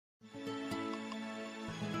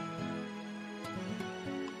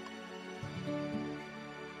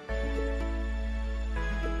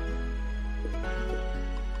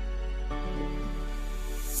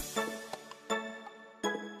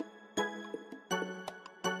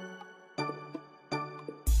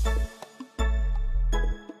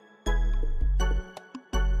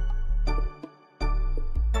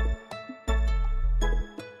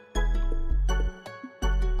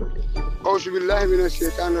أعوذ بالله من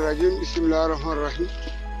الشيطان الرجيم بسم الله الرحمن الرحيم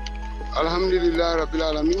الحمد لله رب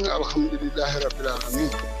العالمين الحمد لله رب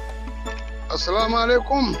العالمين السلام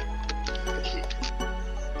عليكم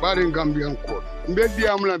بارين Gambian code mbeddi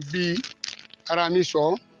amla bi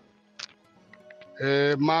aramiso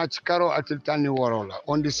March karo atiltani warola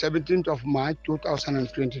on the 17th of March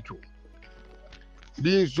 2022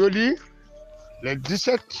 bi joli le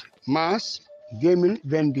 17 mars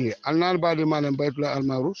 2022 alnal badi malam baytul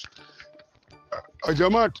almarus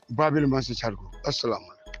Ajamat Babil Masi Chargo. Assalamu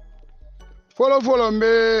alaikum. Follow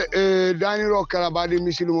me Dani Rokala Badi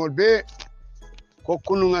Misilumo be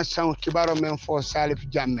Kokununga Sound Kibaro men for Salif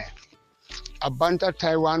Jamme. Abanta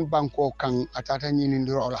Taiwan Banko Kang Atata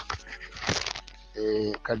Ninrola.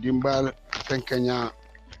 Kadimbal Tenkenya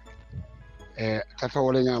Tata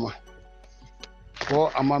Olenyama.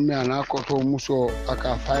 Ko amame anako to muso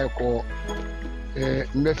aka faye ko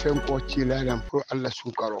mbefen ko chilaram pro Allah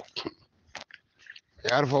sunkaro.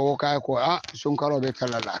 Yarfa woka ko sunkaro be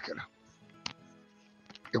kala lakira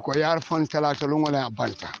e ko yarfon talata lungola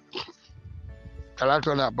banta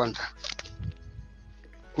talata la banta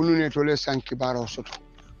kunu ne to le sanki baro soto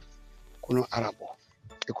kunu arabo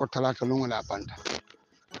e ko talata lungola banta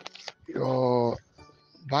yo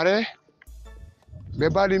bare be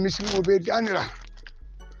badi muslimu be danira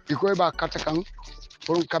e ko ba katakan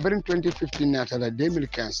pour kabrin 2015 na tala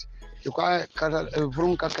 2015 e ko kata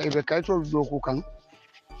pour kaka be kayto doku kan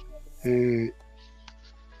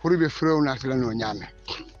pour be frew natala no nyame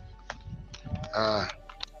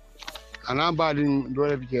ana badin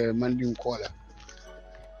dole bije mandin kola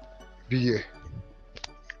biye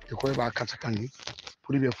e ko ba katakani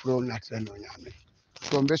pour be frew natala no nyame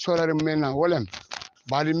so be solare mena wolem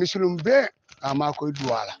badi mislum be ama ko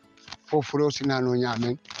duwala fo frew sinano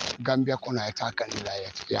nyame Gambia kona etaka nila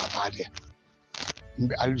ya bade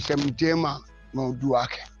mbe alisem tema no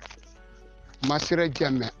duwake masira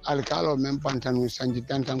jemme alkalo men pantanu sanji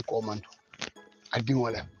tantan komando adin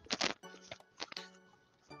wala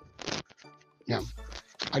yam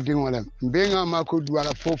adin wala mbenga mako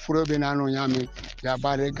duwala fofuro be nano nyame ya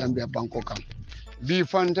bare Gambia banko kam bi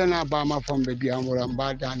fantana ba ma fambe bi amura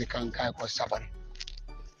mbada ni kan kai ko sabari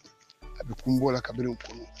abi kumbola kabirin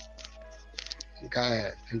kunu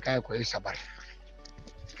kai ko sabari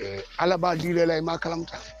ala ba dile lay ma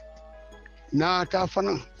kalamta na ta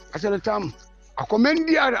fanan asala tam ako men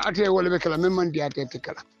diara ate wala be kala men man diate te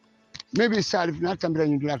kala maybe salif na tambira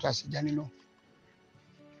ñu dula ta si janino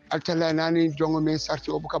atala nani jongo men sarti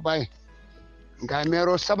obuka bay nga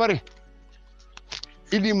mero sabare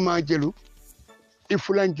idi ma jelu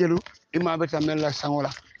ifulan jelu ima beta mella sangola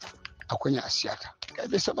akonya asiata kay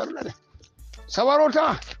be sabaru la de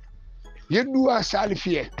sabarota yedduwa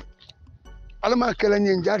salifiye alma kala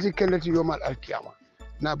ñen jati kelati yomal alkiyama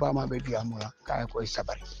na ba ma be diamula kay ko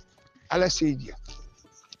sabari ala seji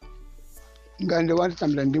ngande wanta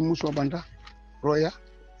tamla ndi muso banta roya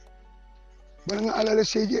banga ala la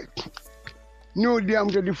seji no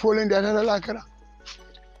diam to di folende ala la kala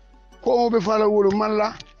ko be fala wolo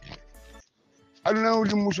malla aduna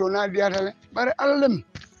wudi muso na diatale bare ala lem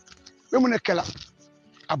be mun kala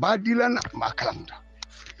abadilana ma kalamta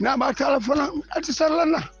na ba telefona ati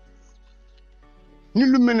sarlana ni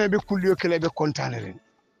lu mene be kulliyo kele be kontanere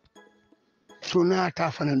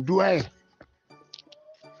sunata fanan duwaye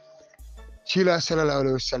cila sallallahu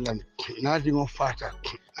alaihi wasallam na dingo fata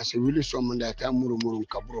ase wili somanda ta murumurun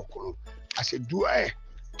kaburo kono ase duwaye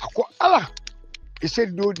ako ala ise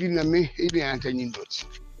do dina me hebe anta nyindoti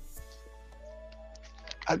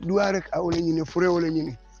adduwa rek awole nyine fure wole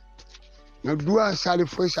nyine na duwa sali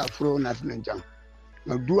fo sa fure na tan jang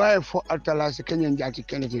na duwaye fo altala se kenyen jati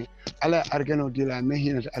kenete ala argeno dila me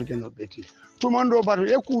hinata argeno beti tumando bato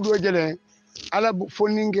e kudo jele ala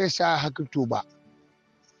foninge sa hakituba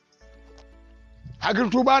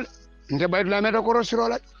nte baytu la meta ko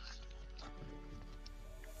rosirola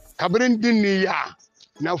kabrin dinni ya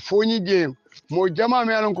na foni je mo jama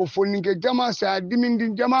me alon ko foninge jama sa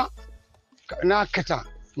dimindi jama na kata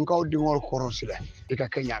ngaw dingol ko rosila ika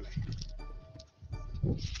kenyame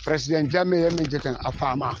president jamme yemme jeten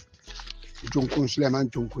afama jonkun Suleiman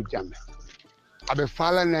jonku jamme abe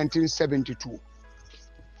fala 1972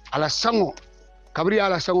 ala sango kabri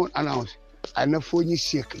ala sango announce ana foni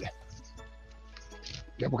siècle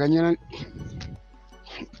de bu kanyana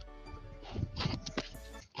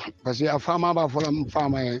parce que afama ba fola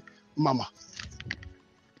fama mama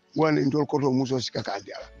woni ndol ko to muso sikaka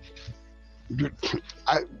diala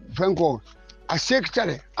fenko a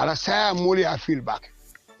secretary ala saya moli a feedback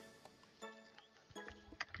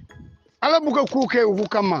ala buka kuke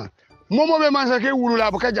hukama momo be masake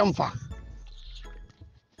wulula buka jamfa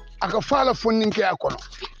aka fala fonninke akono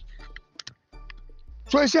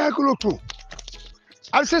so isi hakulo to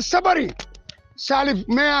alse sabari salif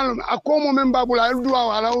meal akomo men babula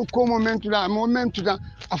alduwa ala ko momentu da momentu da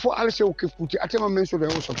afo alse o kefuti atema men so da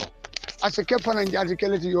o so ase ke fana njaati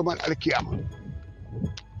keleti yoman alkiyama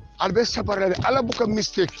albe sabara ala buka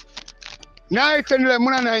mistake na itenle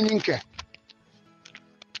muna na nyinke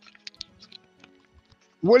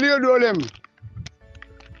woliyo dolem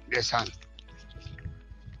desan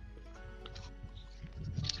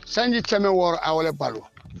sanji teme wor awale balu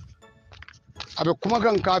abe kuma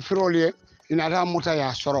kan kafirole ina da mota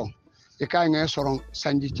ya soron e ka ngai soron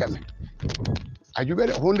sanji teme ajube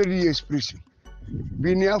de 100 years prison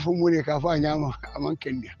bini afo mure ka fa nyama aman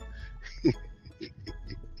kenya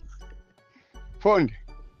fonde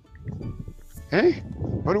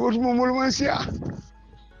bari wotu mo mul man sia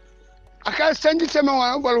aka sanji teme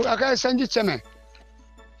wa balu aka sanji teme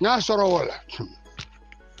na soro wala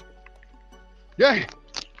ye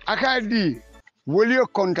aka di woliyo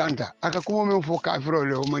kontanta aka kuma men fo kafiro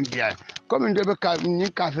le o man diya comme ndebe ka ni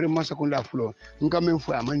kafir masakunda fulo nka men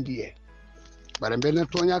fo aman diye bare ben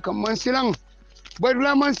tonya kam man silang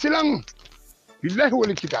badula man silang billahi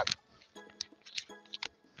wal kitab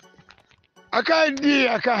aka di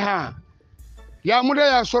aka ha ya muda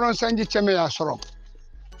ya soron sanji cheme ya soron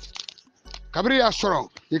kabri ya soron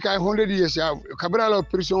ikai 100 years ya kabra la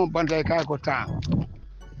prison banda ka ko ta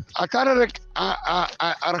atara rek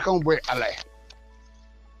arakan boy alay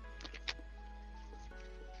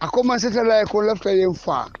a commencé ta lay ko lafta yen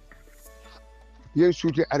fa yen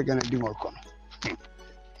suuti argana dingol kono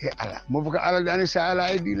e ala mo buka ala dani sa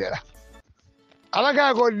ala e dilela ala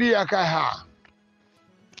ka ko di aka ha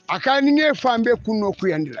aka ni nge fambe kunno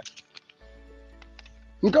kuyandila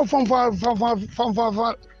nka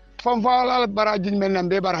fanfa la baraji men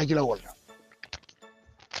nambe baraji la wala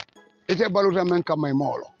ite baluta men kamay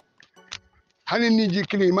molo hani ni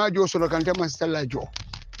jikli ma jo solo kan tema stella jo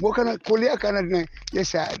mo kana koliya kana ne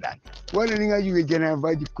yesa dan wala ni ngaji we jena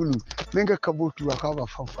baji kulu men ka kabutu wa ka ba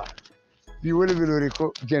fanfa bi wala bi lori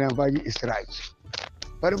ko jena baji israij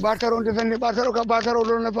par bataro de fenne bataro ka bataro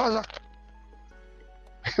do na fasa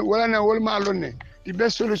wala na wol ma lonne di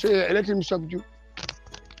best solution eletim sabju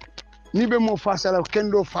ni be mo fasa la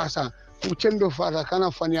kendo fasa ku kendo fasa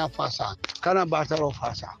kana fania fasa kana bataro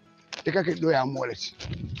fasa e ka ke do ya moleti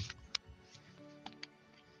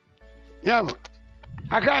yabo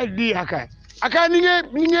aka di aka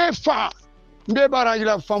ninge fa mbe baraji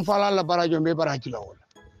la fanfala la barajo mbe baraji la wala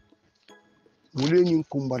wule ni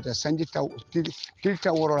kumbata sanji taw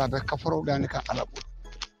tilta woro la be kafaro dani ka alabu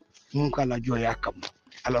mun kala joya kam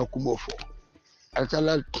ala kumo fo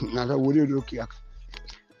altala na ta wuri do ki aka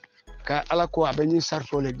ka ala ko abeni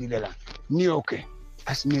sarto le dilela ni oke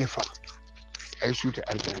asne fa ay suute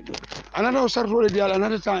alkana do anata sarto le diala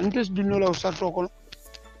anata ta ntes dinno la sarto ko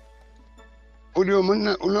audio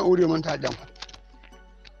man una audio man ta jam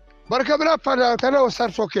barka bla pada tala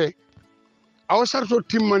sarto ke aw sarto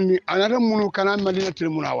timmanni anata munu kana madina til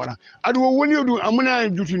munawara adu woni do amuna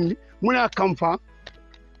jutindi muna kamfa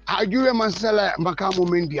a juwe man sala makamu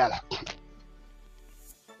men diala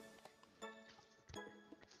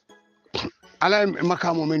ala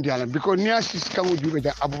makamu men diala because ni asis kamu jube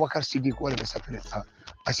da abubakar siddiq wala be safere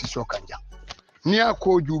asiso kanja ni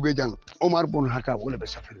ko jube jang omar bon hata wala be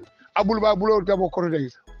safere abul babulo dabo ko de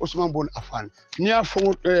usman bon afan ni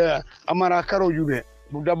afo amara karo jube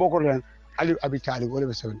dabo ko de ali abi talib wala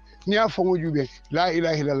be safere ni afo jube la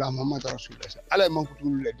ilaha illallah muhammad rasulullah ala man ko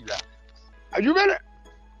tulu le dila ajube de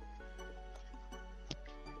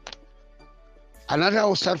anata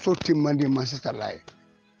o sarto timmandi masata lay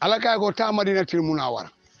ala ka go ta madina til munawara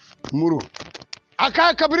muru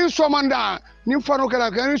aka kabri somanda ni fano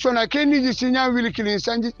kala kan sona kenni ji sinya wili kilin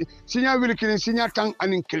sanji sinya wili kilin sinya tan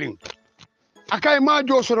anin kilin aka ma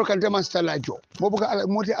jo soro kan tema stala jo mo buka ala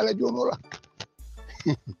moti ala jo no la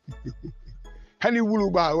hani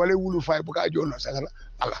wulu ba wala wulu fay buka jo no sagala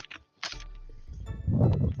ala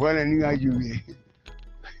wala ni ngaji wi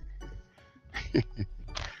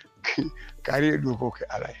kari do ko ke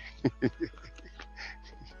alay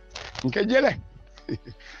nke jele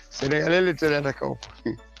sede alele tere ta ko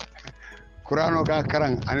qur'ano ka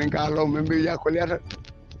karang anen ka law membe ya ko leta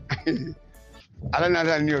ala na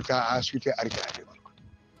tan niota a suite arikade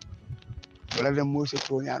wala dem mo se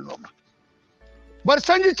to nyano bar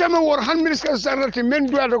sanji chama wor han ministre sarati men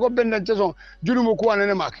duata ko bendan saison julumo ko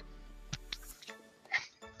wanane mak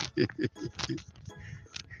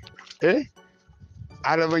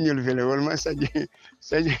ala banyul fele wol ma sanji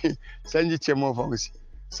chemo fonsi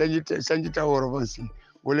sanji ta woro fonsi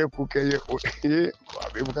wole ku ke ko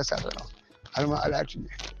abe buka sala no alma ala tuni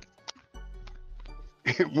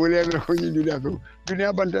mole be ko ni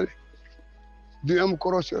dunia bandale dinam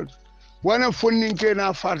korosel wana fonnin ke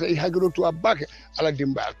na fata I hagiro to abake ala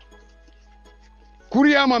dimbal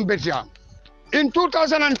kuriya man betia in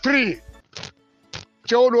 2003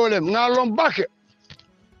 cewdole ngalon bake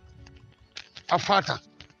a fata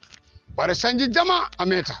bare sanji jama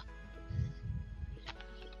ameta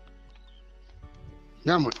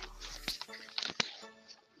Yamun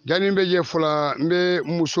jani mbe je fula mbe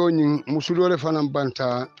musudole fanan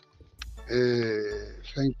banta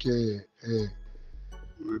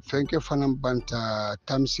fenke fanan banta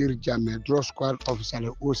Tamsir Jammeh draw squad officer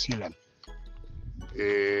OCLM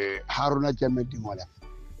Haruna Jammeh dimola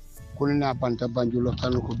kulina banta banjulo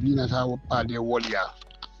tan ko bina ta pade woliya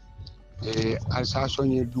alsa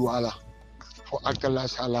sonye duala fo akala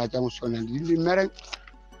sala jam sonen di mere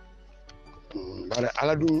bare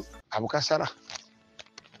ala dum abukasara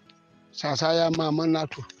sasa ya mama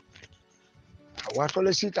natu wato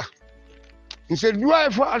le sita nse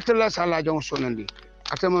duwa fo akala sala jam sonen di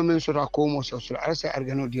atama men sota ko mo so alsa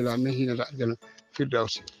argano di la mehina da argano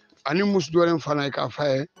firdausi ani mus dolen fana ka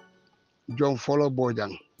faye jom folo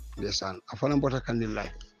bojang desan afana bota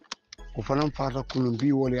kandilay ko fana fata kulum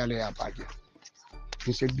bi woli ala ya baje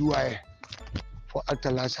nse duwa fo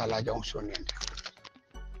akala sala jam sonen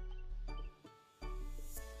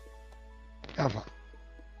Kafa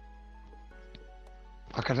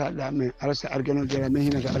akata da me alasa argano jera me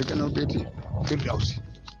hina ga argano beti firdausi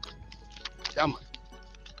jama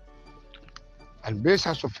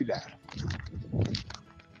albesa so fidar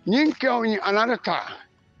nyin kewni anarata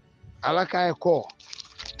alaka ko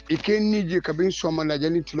ikenni je kabin soma na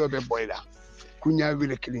jani tilobe boyla kunya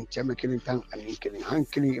wile kilin chama kilin tan anin kilin han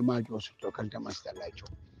kilin imajo so to kan tamas dalajo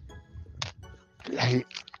lahi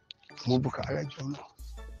mubuka alajo no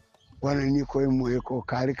wana ni koy moye ko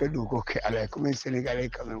kari ka do ko ke ala ko men sénégalais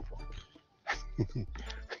quand même fo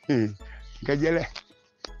gajele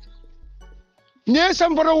ne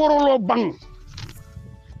sambara worolo bang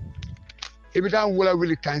ibita wula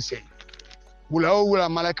wili tanse wula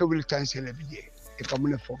malaka wili tanse le bije e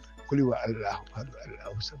kamune fo kuli wa allah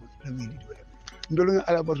allah sabu la wili do ndolunga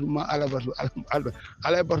ala batu ma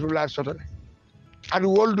ala batu la soto adu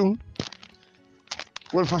woldum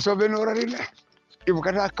wol faso be no rari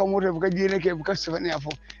ibukata kamoto ibuka jine ke ibuka sefani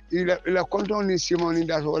afo ila konton ni simoni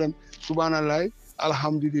da so dem subhanallah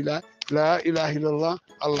alhamdulillah la ilaha illallah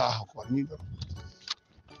allahu akbar ni do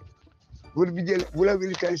wol bijel wala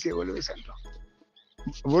wili tanse wala santo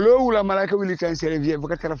wolo wala malaika wili tanse le vie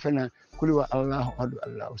ibuka tarafena kuli wa allahu akbar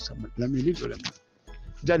allahu samad la mili do lam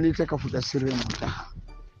janni ta kafuta sirre mutaha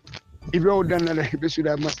ibe o danale be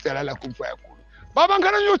suda mastala la kum fa yakun baba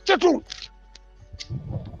ngana ñu cetu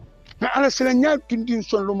na ala sela nya tundin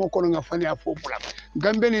son lo mo ko nga fani afo bula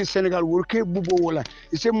Gambia ni Senegal wurke bubo wala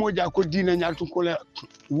ise moja ko dina nya tun ko la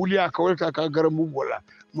wuliya ka wala ka garamu wala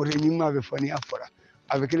mo re ni ma be fani afora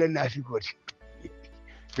avec les nafikoti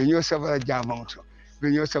be ñoo sabara jamamto be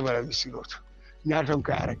ñoo sabara bisigoto nya ton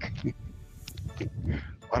ka rek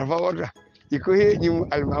war fa wota iko he ñim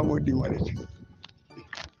almamo di wala ci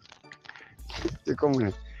iko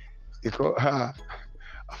mun iko ha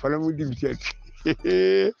afala mu di bitati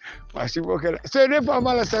masih bukan. Saya ni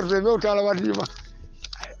pamalas terus utala wadi ma.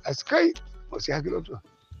 Askai masih hakilo tu.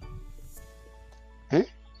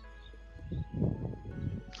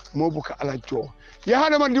 Mo buka ala jo. Ya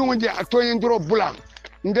hada man dingo je atonyen dro bulang.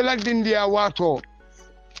 Ndela dindia wato.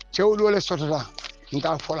 Cewdo le sotata.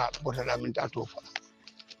 Nta fola botala min ta to fola.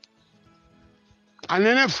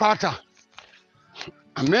 Anene fata.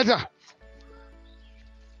 Ameta.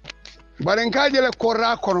 Barenkaje le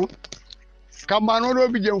korra kono. Kambano do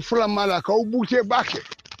bijem fula mala ka ubute bake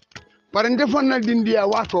bare ndefana dindiya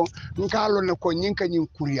wato nkalo ne ko nyinka nyin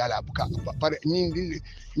kuriyala buka bare nyin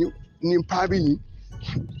nin pabi ni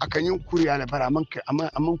aka nyin kuriyala bara manke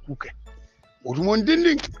aman kuke wotu mon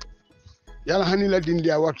dinding yala hanila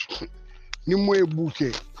dindiya wato ni moye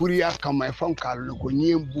bute kuriya kama e fam kalo ko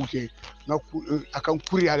nyin bute na akan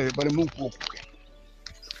kuriyala bare mun kuke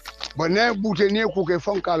bane bute ne kuke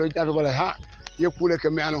fam kalo jato bare ha ye kule ke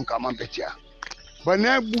me anon kama betia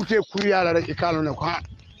bana bute kuriyala rek ikalo ne ko ha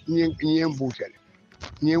nyen bute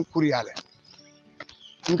nyen kuriyala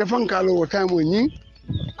nta fan kalo wota mo nyin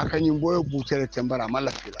aka nyin boyo bute le tembara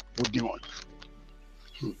malafila o dimon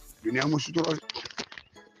dunia musutoro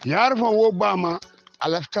yar fa wo bama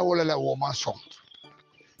alafta wala la wo ma son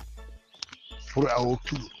pour a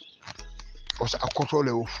otu o sa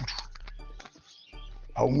akotole o futu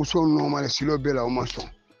aw muso normal silo bela o ma son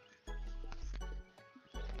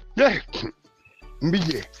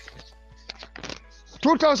mbije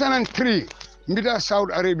 2003 mbida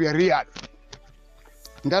Saudi Arabia Riyadh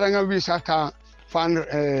ndara nga wi sata fan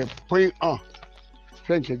point 1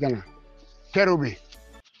 fenke gana Kerubi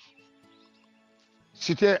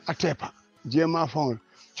cité Atepa jema fon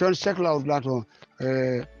John Sekla Odlato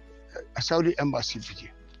Saudi embassy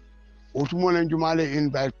bije otumo len jumale in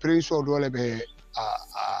by prince o dole be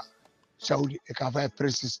Saudi e ka fa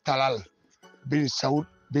Princess Talal bin Saud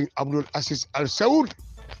bin Abdul Aziz Al Saud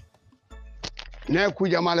ne ku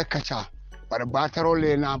jamale kacha par bataro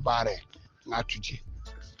le na bare na tuji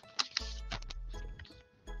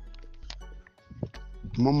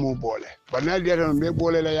momo bole bana diaton be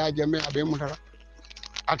bole la ya jame abe mutara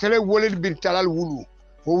atele wolid bin Talal wulu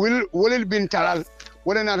wolid bin Talal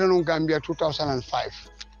wala na tan Gambia 2005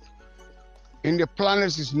 in the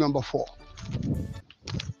planet is number 4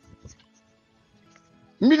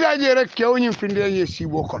 midaje rek kewni finde ye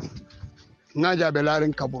sibo kon naja be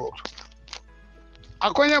laren kaburo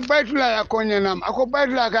akonya baytula akonya nam ako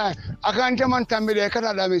baytula ka akante man tambide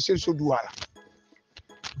kata da me selso duwala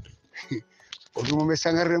o dum me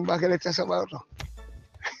sangarre mbakele tasabato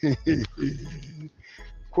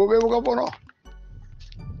ko be buga bono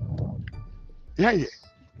yaye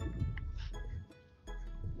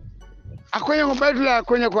akonya ko baytula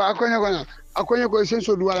akonya ko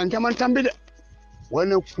selso duwala ntaman tambide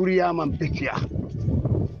wana kuriya man bekiya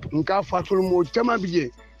nka fatul mo tama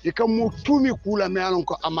bije e kam mo tumi kula me alon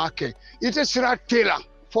ko amake ite sira tela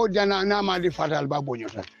fo jana na ma di fatal ba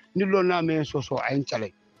bonyota ni lo na me soso ay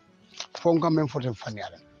chale fo ngam men foten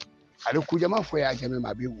fanyala ale ku jama fo ya jame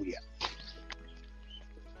ma be wuriya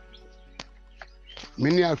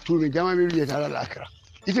min ya tumi jama be wiye tala lakra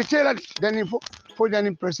ite tela dani fo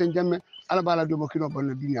jani president jamme ala bala do mo kino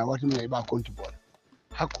bonno dunya wati me ba konti bon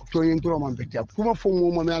hakko to yen tro man betia kuma fo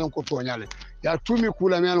mo me alon ko to nyale ya tumi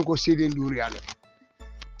kula me alon ko sede nduri yale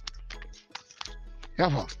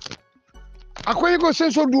yafa akoy ko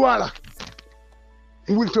senso duwala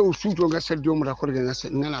wulte o suto ga sel jomu ta ko ga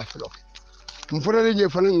ngana filo mfotade je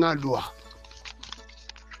fanan nga duwa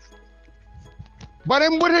bare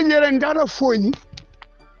mbote jere ndara foni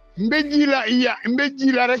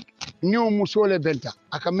mbejila rek ñew musole benta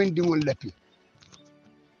aka men dingol lapi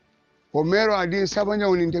o mero adi sabanya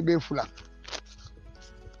woni te be fula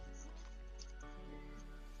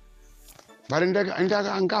bare ndaga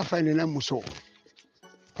anga fayne na muso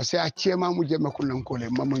parce que a ciema mu jeme ko nan ko le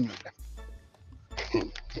mama ñoda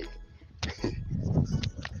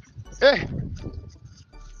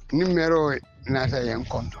numéro nata yen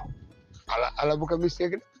konto ala buka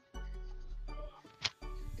mistake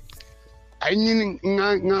ay ñini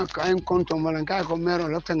nga ka en konto mala ka ko mero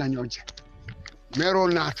lafta nga ñoje mero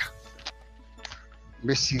nata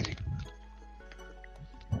be siri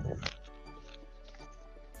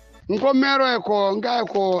nko mero e ko nga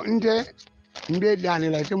ko nde mbe dani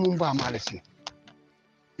la te mum ba malasi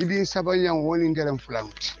idi sabanya woni ndelam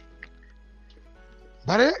flanti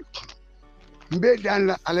bare mbe dan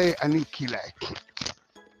la ale ani kilay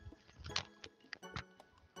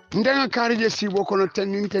ndenga karije sibo kono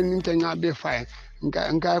teninte nga be fay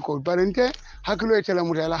nga ko barente haklo e tela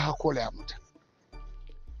mutala hakole amuta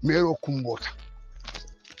mero kumbota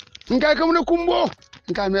nga kamne kumbo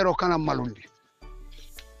nga mero kana malundi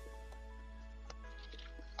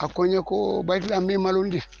akonya ko baytla mi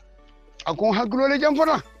malundi akon haklo le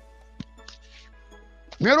jamfona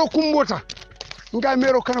mero kumbota nga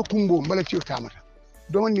mero kana kumbo mbala ci tamata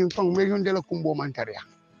don ni fang me yon de la kumbo mantaria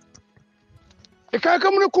e ka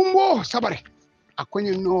kamne kumbo sabare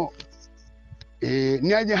akonya no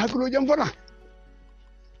ni aje haklo jamfona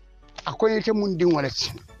akonya te mun din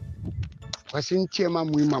walati wasin cema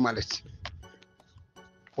muy mamalati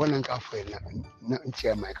wannan ka fa na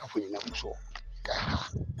cema ka funi na muso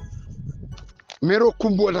mero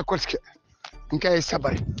kumbo da koske nkai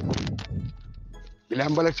sabare bila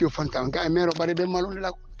mbala ci fanta nkai mero bare be malon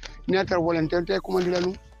la ni atar volonté ko mandila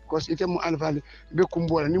nu ko ite mu alfa be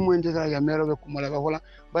kumbo la ni mo entata ya mero be kumala ba wala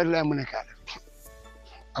bare la mun kala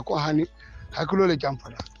ako hani hakilo le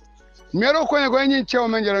jamfala mero ko nyi cewa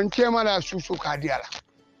men jaran cema la susu ka diala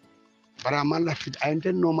bara man la fit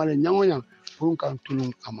ayenten no mala nyangonya furun kan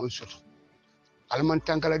tulum amon soto alman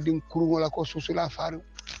tankala din kuru wala ko susu la faru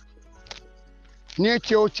ni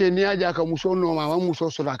cewo ce ni aja ka muso no mama muso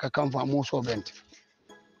so da ka kanfa muso bente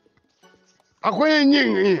akoye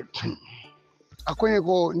nyin akoye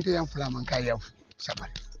ko nte yan flaman ka yaf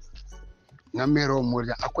sabari na mero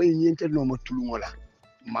moja akoye nyinte no mo tulum wala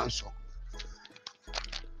manso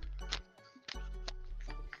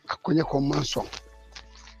akoye ko manso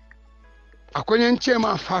akoye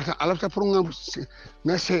nchema fata alafta pour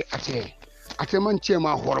nga se ate man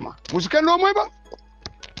nchema horma musika no moy ba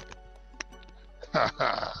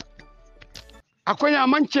akoye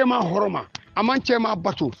man nchema horma aman nchema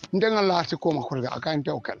batu ndenga la se ko ma korga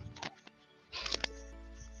akante okal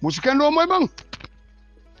musikando moy bang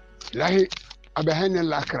lahi abe hanen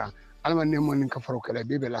lakra alma ne mon ka faro kala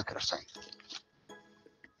bebe lakra sai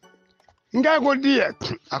nga go die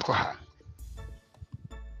ako ha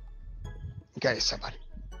nga sabari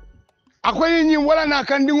akoy ni wala na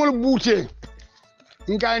kan dingol buute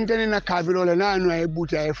nga entene na kabilo le na no ay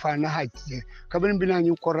buute ay fa na haji kabin bina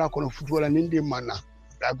ni korra kono futu wala nindi manna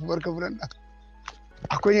da ko barka buranda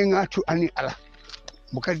akoy ngatu ani ala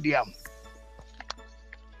mukaddiam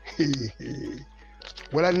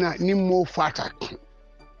wala na ni mo fata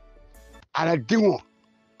ala dingo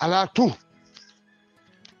ala tu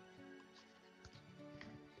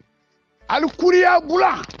al kuriya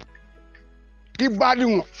bula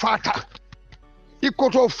ibadingo fata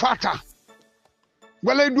ikoto fata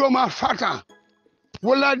wala do ma fata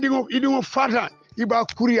wala dingo idingo fata iba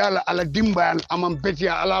kuriya ala dimba amam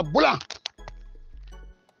betia ala bula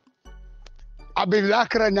abe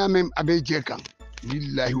lakra namem abe jekam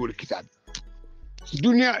billahi wal kitab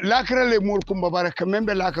dunia lakra le mol kumba baraka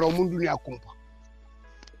membe lakra mun dunia kumpa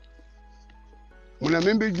muna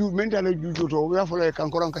membe ju menda la ju to ya fola kan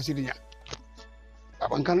koran kasidinya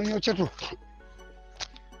aban kan nyo cheto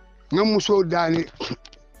ngam muso dani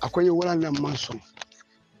akoy wala na manson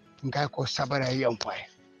ngai ko sabara yamfay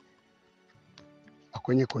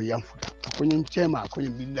akoy ko yamfuta akoy ntema akoy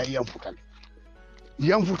billahi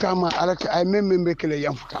yamfuta ma alaka ay membe kele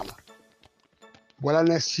yamfuta ma wala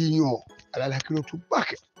na sinyo ala hakilo tu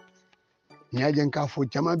bake nyaje nka fo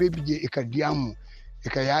jama be bije e ka diamu e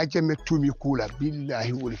ka yaje metumi kula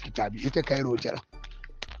billahi wal kitabi ite kayro jara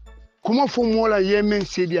kuma fo mola yemen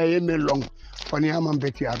sedia yemen long fani amam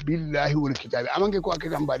beti billahi wal kitabi amange ko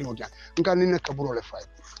akita mbari ngota nka nina kaburo le fay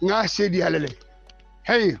nga sedia lele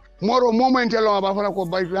hey moro moment lo ba fala ko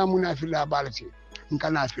bayla munafila balati nka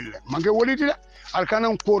na fille mange woliti la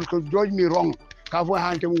alkanan ko judge me wrong ka fo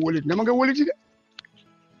hante mu woliti na mange woliti de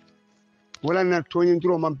wala na tonyin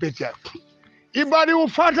dro man betia ibadi u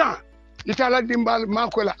fata itala dimbal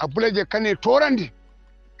makola abuleje kane torandi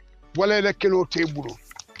wala la kelo tebulo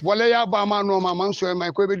wala ya ba ma no ma man so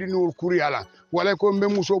may ko be di nur kuriyala wala ko be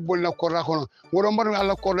muso bonna korra kono woro mbar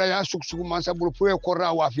Allah korra ya suksuku man sabul pour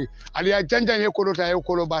korra wafi ali ya janja ye ko dota ye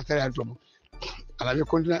ko lo batare to ala be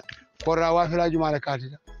kontina korra wafi la juma rakati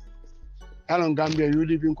alon Gambia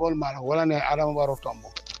yudi bin kol mala wala ne adam baro tombo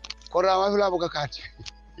korra wafi la boka kati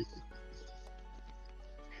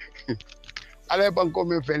ale banko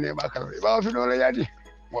me fene bakal ba fi no la yadi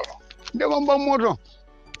wala ndema mbam moto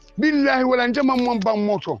billahi wala ndema mbam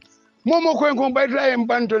moto momo ko en bayta en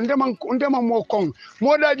banto ndema mo kon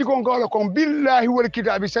modaji kon ko kon billahi wal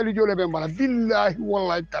kitabi sali jole be bala billahi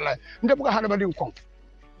wallahi taala ndem ko hada badin kon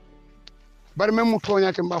bar même mu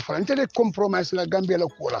toñate mba fala ntele compromise la Gambia la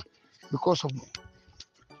kola because of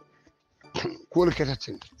ko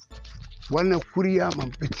ketatin wana kuriya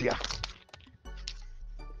man betiya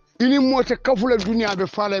ini mota kafula dunia be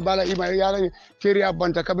fala bala ima yala teriya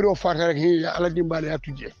banta kabiro fata rek hi ala dimbale ya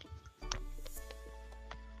tuje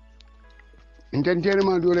ndentere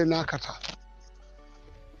ma dole nakata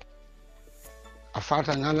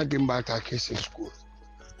afata ngala dimbata kese school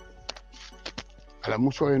ala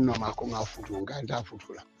muso en no ma ko nga futu nganda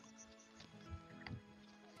futula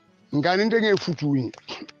ngani ndenge futu wi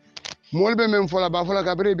molbe men fola ba fola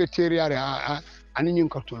kabire be teriya a ani nyin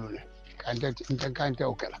ko tolone kante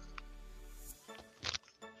okela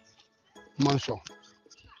manso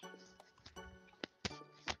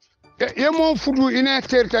ye mo futu ina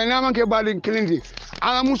terta ina manke balin kilindi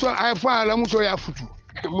ala muso ay fa ala muso ya futu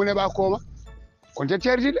mune ba koma kon te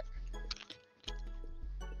terdi de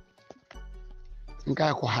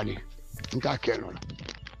nka ko hali nka kelo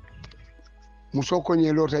muso ko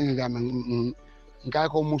nye lota ni dama nka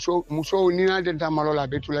ko muso ni na de tamalola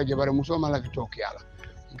betula je bare muso mala fitoki ala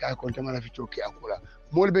nka ko te mala fitoki akula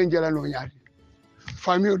molbe njala no nyaati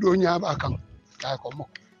famille do nyaaba kan kay ko mo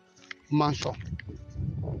manso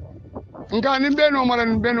ngani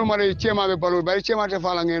beno mara chema be balo bari chema te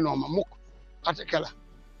fala ngeno ma muk atekela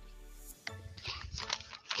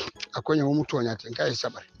akonya mo mutonya te ngai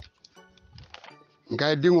sabari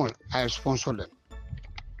ngai dingol ay sponsor dem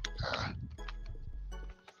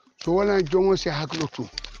so wala jongo se haklo tu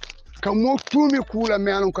kam mo tumi kula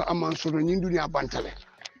me alon ko aman so ni dunya bantale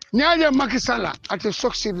nyaaje makisala ate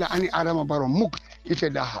soksib la ani adama baro muk ite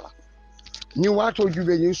dahala ni wato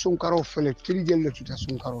jube ni sunkaro fele tirijel le tuta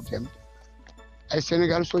sunkaro tem ay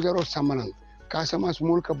Senegal sojaro samanan Casamance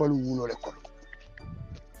mol ka balu wulo le ko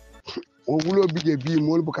o wulo bije bi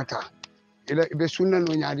mol bukata ila be sunna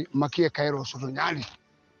no nyaadi makiye kayro soto nyaadi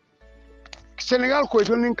Senegal ko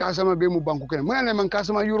to nin Casamance be mu banku ken mo ne man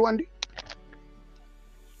Casamance yurwandi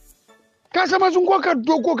Kasama sun ko ka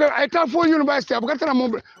do ko ka ay ta fo university ab katara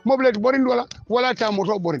moblet borin wala ta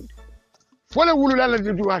moto borin wala wulu la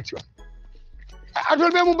di duwati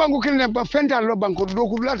atol be mu banku kilne ba fenta lo banku do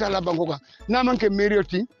ku lata la banku ka na manke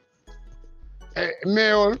merioti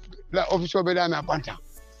mayor la office be da na panta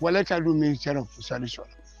wala ta du minister of solution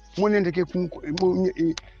mo ne ndeke ku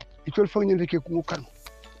itol fo ne ndeke ku kan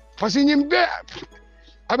parce que nyimbe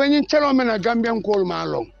abe nyin chelo mena gambian kol ma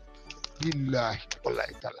long billahi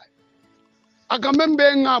wallahi ta'ala aga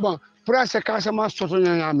membe ngaba presse kasama soto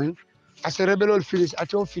nyamen as rebelol finish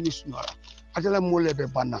ato finish no atala mole be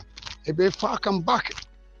banna e be fakam bakel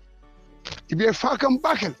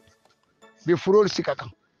be furol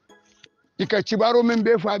sikakam ika cibaro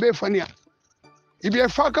membe fa be fania ibe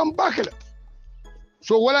fakam bakel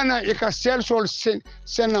so wala na ika sel sol sen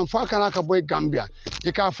fakana ka boy Gambia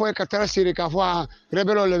ika fo ka tarasiri ka fo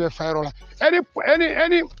rebelol le be fayrola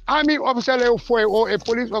any army officer le fo or a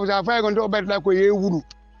police officer fa go do bet la ko ye wuru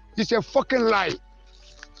it's a fucking lie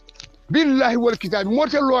billahi wal kitab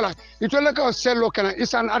motel lola itola ka sello kana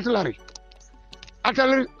isan artillery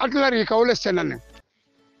ka wala senane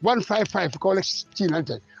 155 ka wala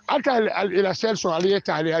tinante atal ila sel so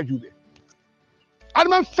aliyeta ali ajube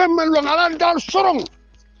alman femmen long ala dal sorong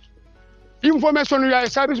information ya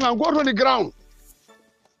service man go to the ground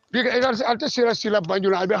biga egal alta sila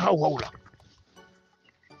banjuna abe hawla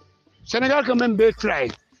Senegal quand même be try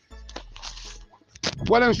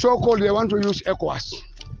wala so called they want to use ECOWAS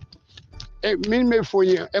min me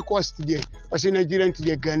foye ECOWAS today parce que Nigerian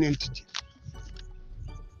today Ghanaian today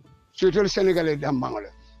surtout Sénégalais dambangala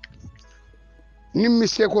nimmi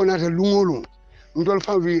seko nata lungolung ndol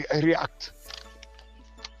fa wi react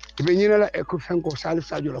be nyina la e ko fenko Salif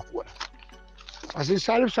Sadio la ko parce que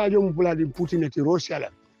Salif Sadio mu bula di Putin ti Russia la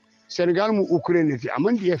Sénégal mu Ukraine ti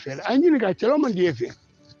amandi efel anyi ga telo mandi efel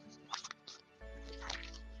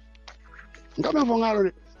ngame fo ngalo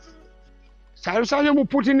de Salif Sadio mu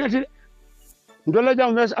Putin ti ndola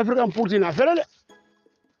jam West African Putin afele de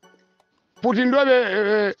Putin do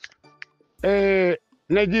be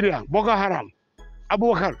Nigeria Boko Haram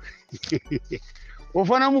Abubakar o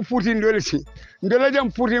fana mu Putin do le si ndola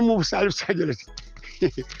jam Putin mu Salif Sadio le si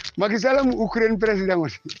Macky Sall mu Ukraine président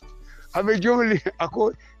wati abe jomli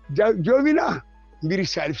ako jomina mbiri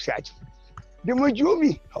Salif Sadio de mo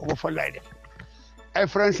jomi ko fallay de ay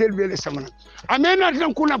français be le samana amena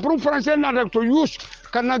tan kuna pour français na to use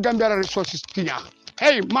kana Gambia resources tinya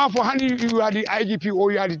hey ma fo hani you are the IGP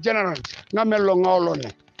or you are the general ngamelo ngawlo ne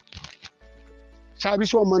sabi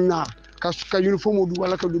so manna ka uniform du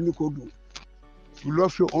wala ka dum ko du you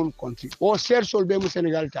love your own country o ser sol be mu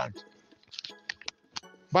Senegal tad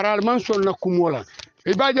baral man sol na kumola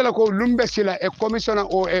e bajala ko lumbe sila e commissioner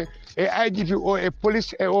o e IGP o e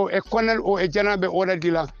police o e colonel o e general be order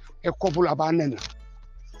dila e kopula banen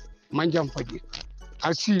manjam faji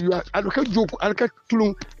asi alka joku alka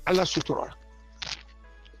tulum ala sutura.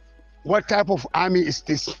 What type of army is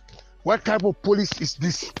this? What type of police is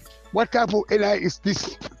this? What type of LI is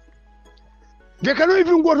this? They cannot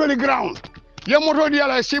even go to the ground. Ye moto dia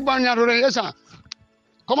la sibanya do yesa.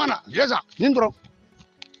 Komana, yesa, nindro.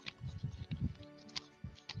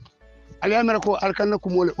 Ali Ameriko alkanna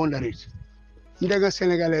kumole ondarit. Ndega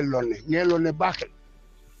Sénégalais lonne, ngelone bakel.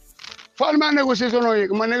 Falma négociation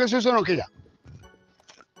o ma négociation o kija.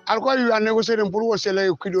 Alko yu négocier pour wo sele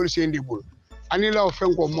ko kidol sendi bul. Ani la o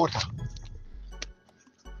fenko mota.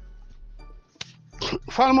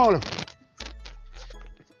 Falma wala.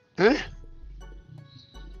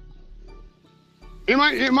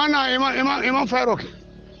 Iman Farouk.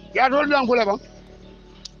 Ya tol dan ko leba.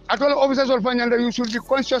 Atol officer sol fanyanda you should be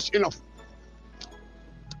conscious enough.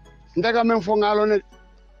 Ndaga men fo ngalone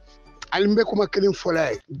alimbe kuma kelin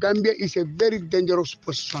folay Gambia is a very dangerous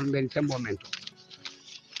position ben temomento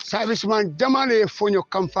serviceman jamale fonyo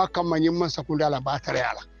kamfa kamanye masakunda la batare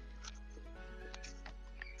ala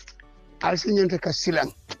alsinyente ka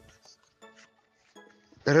silang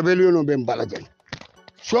rebellion no ben balajen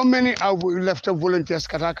so many have left volunteers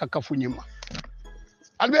kataka kafunyima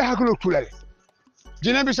albe hakulo tulale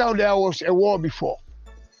Guinea Bissau there was a war before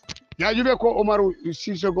ya jube ko Omaru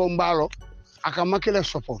Sissoco Mbalo akamakela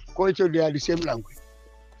support ko ito they are the same language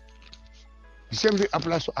the same thing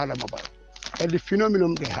applies to Adama Barrow and the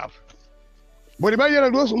phenomenon they have but by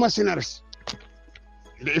those mercenaries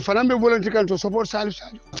if an ambe volunteer to support Salif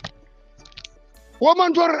Sadio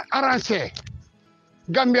woman to arrange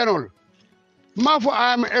Gambianol mafo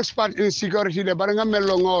I am expert in security de baranga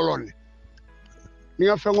mello ngolon ni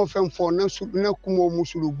nga fengo fem fo na kumo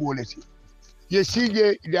musulu boleti ye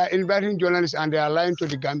sige they are inviting journalists and they are lying to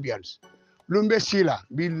the Gambians lumbe sila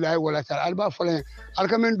billahi wala tal alba folen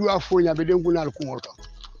alkamen duwa fonya be den kunal kumol kam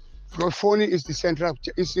because phone is the center of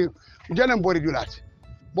is jalan bori julat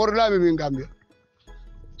bori la in Gambia.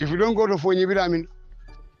 If you don't go to phone, you be amin.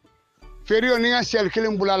 Ferio ninga sel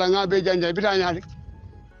kilim bulala nga be janja bita nyaade.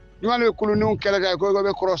 You want to kulu kela ga go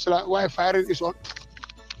be cross la why firing is on.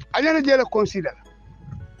 Anyana jela consider.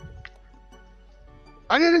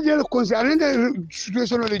 Anyana jela consider anyana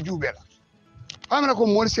situation le jubela. Amna ko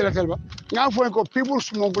mo sela telba. Nga fo ko people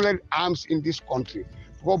smuggled arms in this country.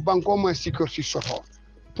 Go banko ma security soto.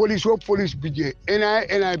 Police budget.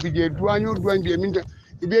 NI budget douane bi minta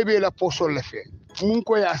bebe la posol le fe. Mun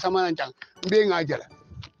ko ya samana jang be nga jala.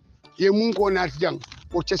 Ye mun ko nat jang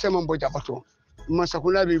o chese mambo jabato.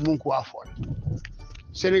 Masakula be mun ko afol.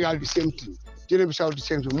 Senegal the same thing. Guinea Bissau the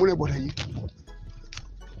same thing. Mune bota yi.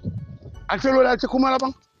 Atelo la te kuma la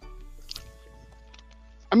bang.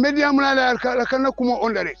 Media muna la kana kuma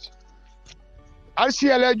under it. Alsi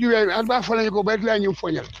ala juwe alba fala ko bayt la ñu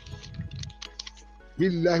foñal.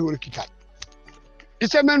 Billahi wal kitab.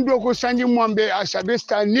 Ita men do ko sanji mombe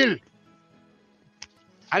asabesta nil.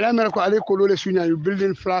 Ala mer ko ale ko lole sunya you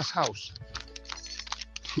building flash house.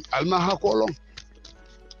 Alma ha ko long.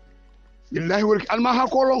 Billahi wal alma ha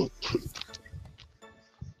ko long.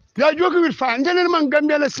 Ya joki with fan jenen man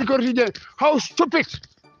Gambia la security how stupid.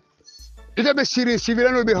 Ita be serious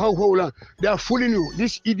civilian be how they are fooling you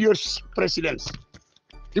these idiots presidents.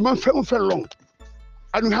 The man fell long.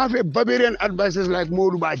 And we have a barbarian advisors like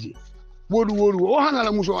Modu Baji. Modu. Oh,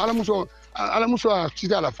 ala muso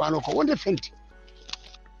chita la fano ko. What defend?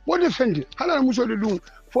 Hala muso de dum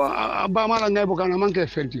for Obama la ngai bokana manke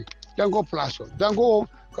fenti. Dango plaso. Dango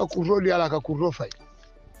ka kuro di ala ka kuro fai.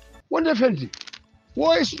 What defend?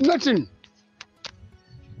 War is nothing.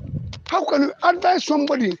 How can you advise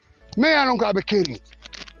somebody? Me alon ka be caring.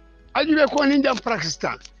 Ajibe ko ninja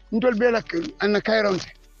Pakistan. Ndol bela an kaironte.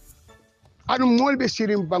 Anu molbe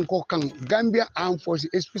sirim banko kan Gambia Armed Forces,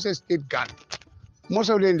 especially state guard. Most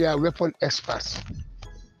of them they are weapon experts.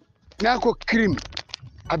 Nako crime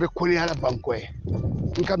abe koni ala banko e.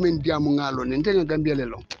 Nka men diamu ngalo ntenga Gambia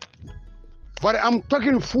lelo. But I'm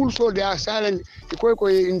talking full so they are silent.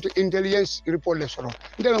 Iko intelligence report le soro.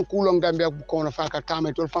 Ntenga kulong Gambia ko na faka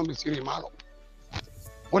tame tol fambe sirim malo.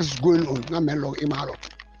 What is going on? Na melo imalo.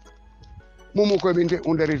 Momo ko binte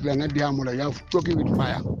under it la na diamu la ya talking with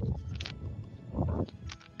fire.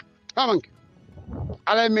 Amanke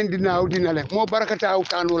ala men dina le mo barakata aw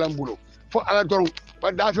kanu lambulo fo ala doron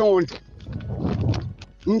ba da fe wonte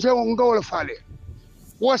nse nga wala fale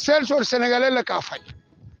wo sel so sénégalais la ka fay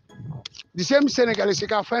di sem sénégalais ci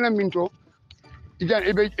ka fayna minto ijan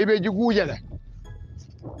ebe jigu jale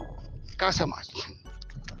Casamance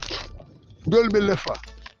dol be le fa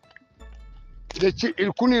de ci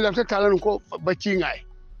il kuni la ta talan ko ba ci ngay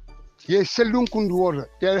ye selun kundu wor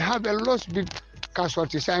they have a lost big ka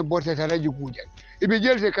sorti sai borte ta raji guje ibe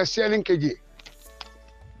jelte ka selin keje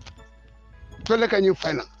to le kanyi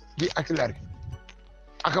final di artillery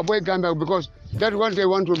aka boy Gambia because that what they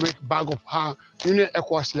want to make bag of her you know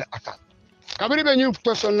ECOWAS le attack kabri be ñu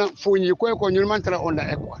to sonna fuñi ko ñu mantra on la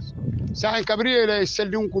ECOWAS sai kabri le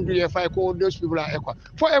selin kundu ye fay ko those people are ECOWAS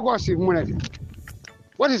for ECOWAS money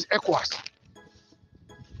what is ECOWAS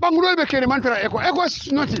bangul be kene mantra ECOWAS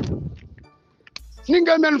is nothing.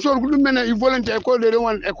 Ninga men so dum mena I volonté ko de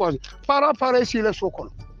wan école para si la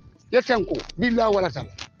sokon yetenko billahi wala tan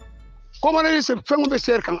ko man ni se fengo be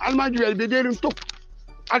ser kan almaju el be derin tok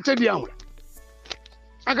alta diamul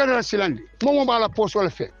agara silandi momo bala post wala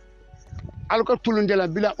fe alko tulunde la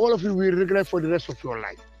bila all of you will regret for the rest of your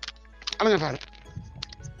life amna fa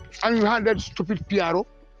and you had that stupid piaro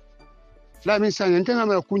la min sa ñen tan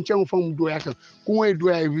amala kunchen fam do yakan ku moy do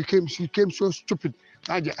ay she came so stupid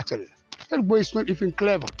aje atel. That boy is not even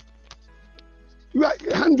clever. You are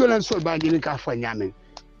handling so bad in California.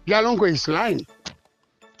 Galonko is lying.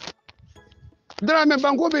 There are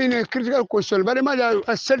banko be in a critical question, but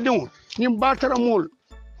I said no, in Batara Mall.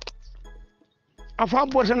 Afa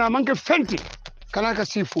Bosana Manke Fenty, Kanaka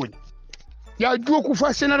seafood. Ya Joku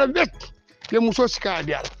Fascina vet, the Musoska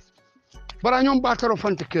dial. But I know Batara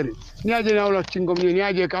Fantakeri, Niaja Tingom,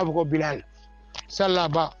 Niaja Kavako Bilal,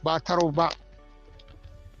 Salaba, Bataroba.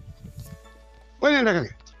 When you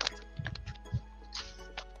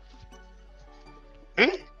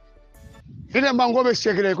Ida bango be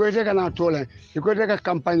sekre ko ite kana tola ko ite ka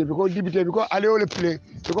campagne because député because ale ole play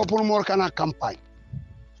because pour mor kana campagne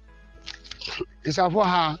isa fo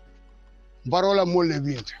ha barola mo le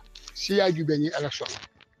binta si ya jube ni election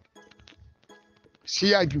si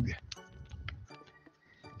ya jube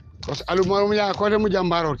parce alu mo ya ko de mu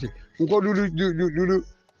jambaroti ko du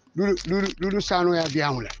sano ya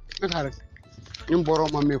diamula nata rek nim boro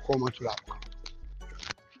mamme ko matula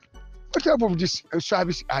What type of this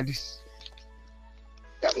service are this?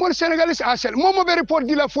 More Senegalese are selling. Momo be report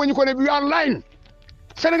di la foni ko be online.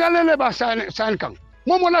 Senegalese le ba sign kan.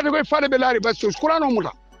 Momo la de ko fade be lari ba so skura no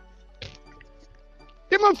muta.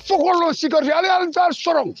 Ima fogolo sécurité ale al dar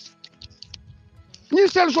sorong. Ni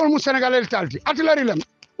sel sol mu Senegalese talti. Artillery lam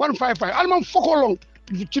 155. Alman fogolo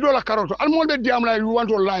ci do la carotte. Almon be diam la you want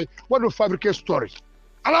to lie. What to fabricate stories.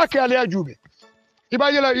 Ala ke ale ajube.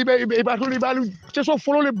 Iba yela iba to iba ci so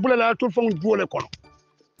folo le bulela to fon duole kono.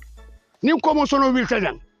 Ni como sono will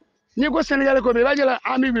tell ni go Senegal ko be bajala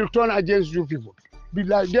army will turn against you people they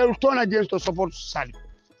will turn against to support Sali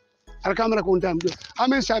al camera ko ndam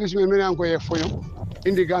amen service men men ko e foyo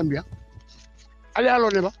indi Gambia ali alo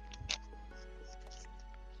ne ba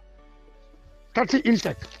 30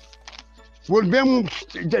 intact wol bem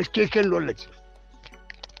keken lolati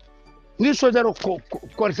ni sojaro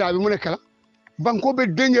ko sa bi mu ne kala banko be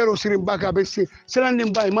dengero sirim baka be selandi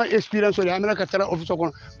mbay ma experience o america tara office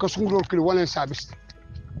ko ko sunguro kili wala service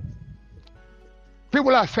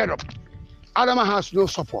people are fed up Adama has no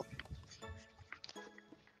support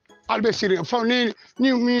albe sirim fa ni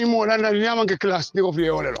mo la ni amanke class ni ko fi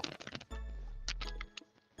wala lo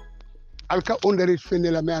alka ondari fenne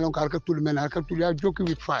la me alon alka tul men alka tul ya joki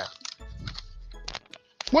with fire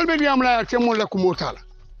mol be diam la te mo la ko motala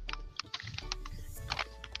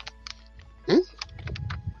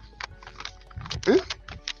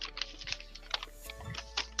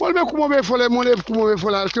Molbe kumo be fole mole kumo be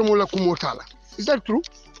fola te mo la kumo tala is that true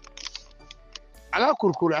ala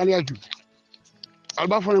kurkuru ali aju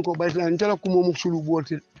alba fone ko bayta ntela kumo mu sulu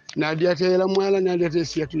boti na diate la mo la na diate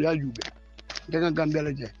sietu ya jube daga Gambia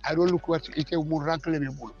la je I don't look what ite mu rankle be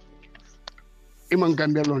bulu iman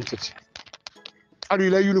Gambia lon tete adu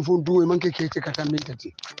la uniform do man ke kete kata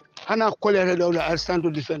mintati ana kolere dawla I stand to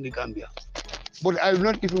defend the Gambia but I will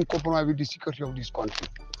not even compromise with the security of this country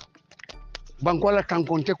Bankola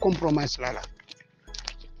tankonte compromise lala.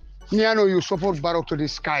 Niano you support Barrow to the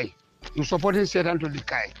sky. You supporting Satan to the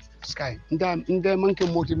sky. Nda manke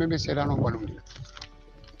moti meme Satan on balumi.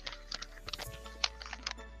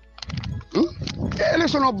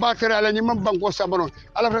 Election of battery ala nyima banko sabanon.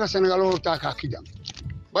 Ala Afrika Senegal o ta ka kijam.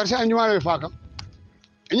 Barsa nyuma be faka.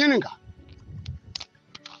 Enyeninga.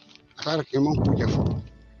 Atara ke mon ku jefo.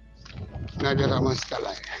 Na dara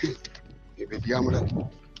mastala. Ebe diamula.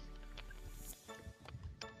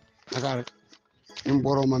 Nakare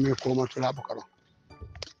imboro mame ko ma tula bakaro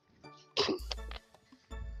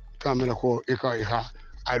kamela ko ika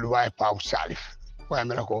alwai pa salif ko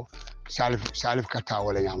amela ko salif kata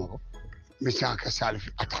wala nyama ko misa ka salif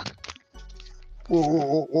attack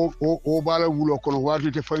o bala wulo kono watu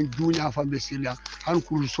te fan dunya fa be silia han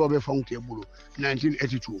kuru sobe fonte bulu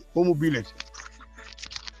 1982 ko mo bilet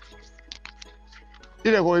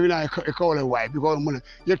ile ko wina e ko le why because mun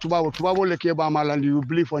ye tubabo le ke ba malandi you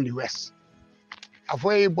believe on the west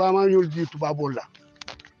afoy ba ma yul di tubabo la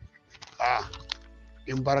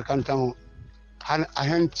im barakantamo han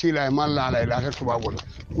ahen tila malla la ila tubabo la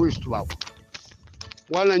who is tubabo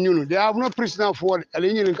wala nyunu they have no prisoner for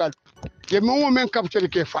ali nyini ka ye mo men capture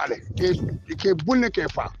ke faale ke bunne ke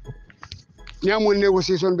fa nyamo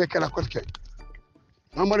negotiation be kala kotke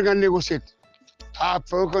mamar gan negotiate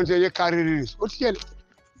pour continuer carrière officielle.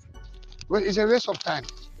 Well, it's a waste of time.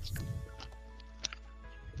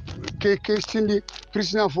 Que sindi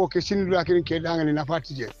prisoner for que sindi la kirin ke dangali na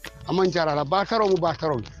fatije. Amanjara la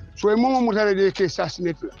bataro. So e momo mutare de ke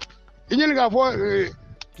assassinate la. Inyen ga fo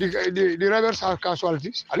the reverse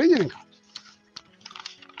casualties. Ale nyen ga.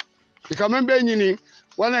 E quand même be nyini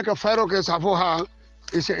wana ka faro ke safo ha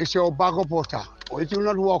is a backup porta. Or it will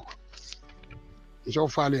not work. So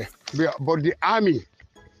far there. But the army,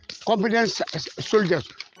 competent soldiers,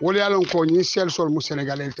 wole alon ko ni sel sol mu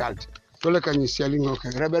Senegalais talti. Tole ka ni sel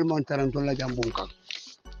ngoke rebel montaran ton la jambunka.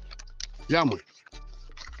 Yamu.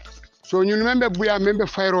 So you remember buya member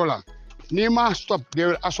fairola. Ni ma stop they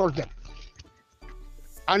will assault them.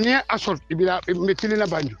 Ani assault ibila metilina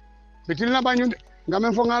banyu. Metilina banyu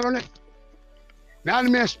ngamen fo ngalone. Na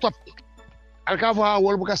me stop. Alkafo ha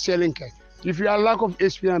wol buka selling kai. If you are lack of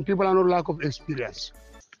experience, people are not lack of experience.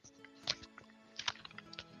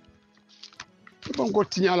 People go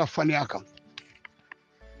tinya la fani akam.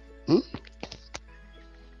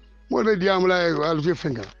 Mo be diam la alfi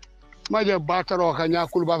finger. Ma je bataro ka nya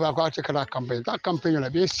kul ba fa ko ate kala campaign. Ta campaign la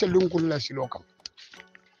be selun kul la silo kam.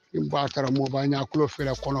 Im bataro mo ba nya kulo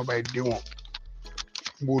fela kono bay diwo.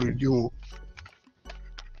 Buri diwo.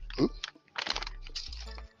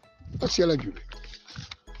 Asiala jule.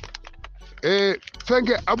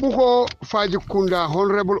 Fenge abuko faji kunda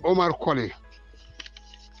Honorable Omar Colley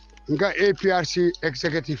nga APRC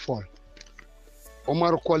executive fall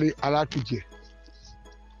Omar Koli ala tuje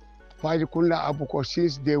faji kunda abuko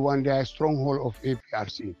since day one they are stronghold of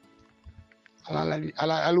APRC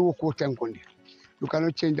ala alu ko tenkondi you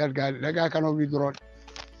cannot change that guy. That guy cannot withdraw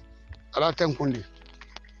ala tenkondi.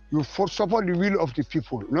 You support the will of the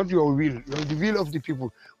people, not your will. The will of the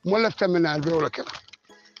people. More left terminal, be all okay.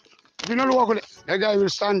 You know what? That guy will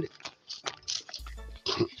stand.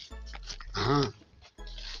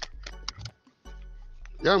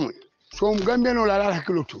 Yeah, so Gambian no la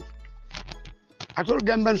hakilotu. I told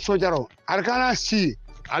Gambian soldier, Arkana see,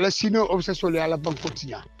 ala senior officer ala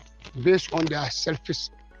bankotia, based on their selfish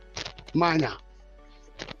manner.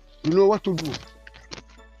 You know what to do.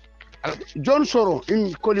 John Soro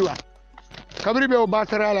in Koliwa. Kabri be o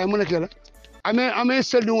batara la mun kela. Ame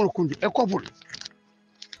seldi won kundi e couple.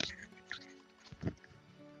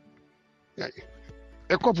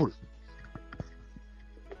 E couple.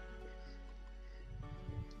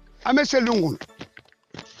 Ame seldi ngun.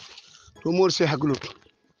 To mor se haklut.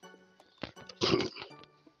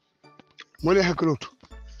 Mole haklut.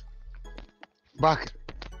 Back.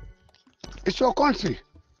 It's your country.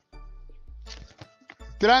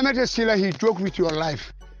 Dramate sila he joke with your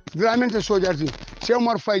life. Dramate soldier thing. Se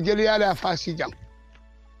Omar Fay jeli ala fasi jam.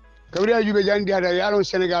 Kabri ajube jandi ada yalon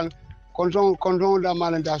Senegal konton da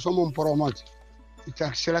malanta somon promote.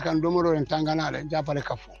 Ita sila kan domoro en tangana le japale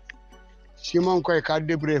kafo. Simon koy ka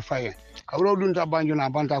debre Fay. Kabro dunta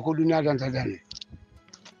banjuna banta ko dunya dan tadani.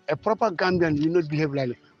 A proper Gambian will not behave like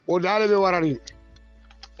that. O dale be warari.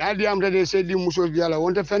 Dadi am de se di muso biala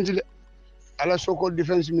wonta fenti de. Ala soko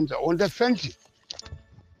defense minister wonta fenti.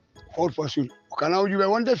 Hold pursuit. Can I you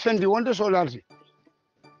want to defend you want to solidarity?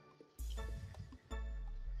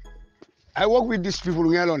 I work with these people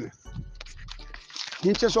alone.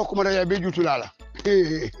 Ninche so kumara ya beju tulala.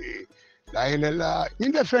 La ilela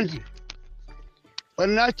in defend.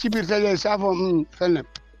 When na chibir tele safo fenem.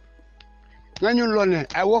 Nganyun lone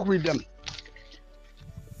I work with them.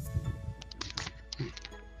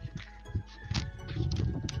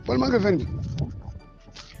 Wal ma defend.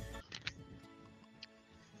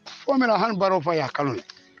 Mera han baro fa ya kanon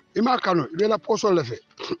ima kanon be la poso le fe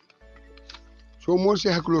so mo se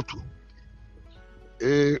haklotu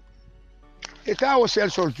eta o sel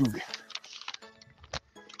sol tube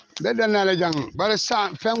be dan la jang bare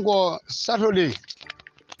sa fengo Saturday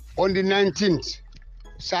on the 19th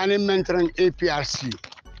sani mentran APRC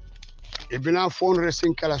e bina phone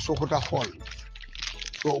racing kala sokota phone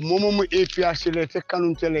so momo mu APRC le te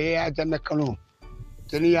kanun tele ya jame kanon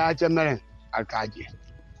teni ya jame alkaji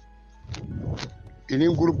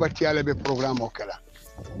ini groupe batiale be programme okela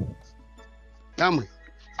namu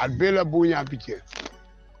albela bunya bitie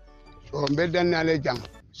so mbeddan na le jang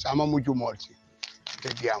sama muju molti te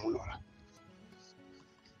diamu nola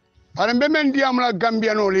para mbe men diamu la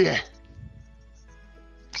Gambia no liye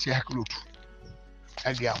si haklutu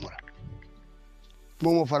a diamu la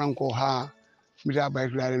momo faranko ha mita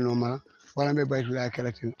baytulale no mala wala mbe baytulale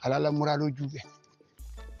kelatin ala la murado jube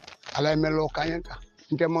ala melo kanyanta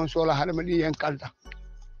nte mon sola hada madi yen kalta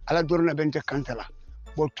ala dorna bente kantala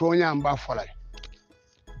bo tonya mba folay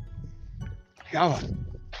yawa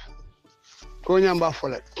tonya mba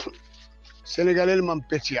folay Senegalel mam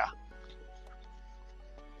petia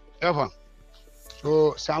yawa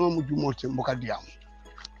so sama muju morte mboka diam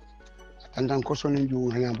tantan ko sonen ju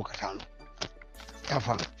hanya mboka tano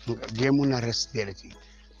yafa gemu na rest deleti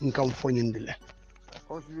ngam fonyindile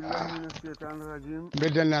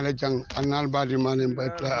بدنا لجان أنال بعد ما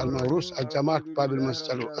نبيت الموروث الجماعة باب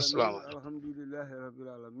المسجد السلام الحمد لله رب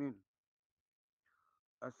العالمين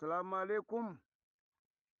السلام عليكم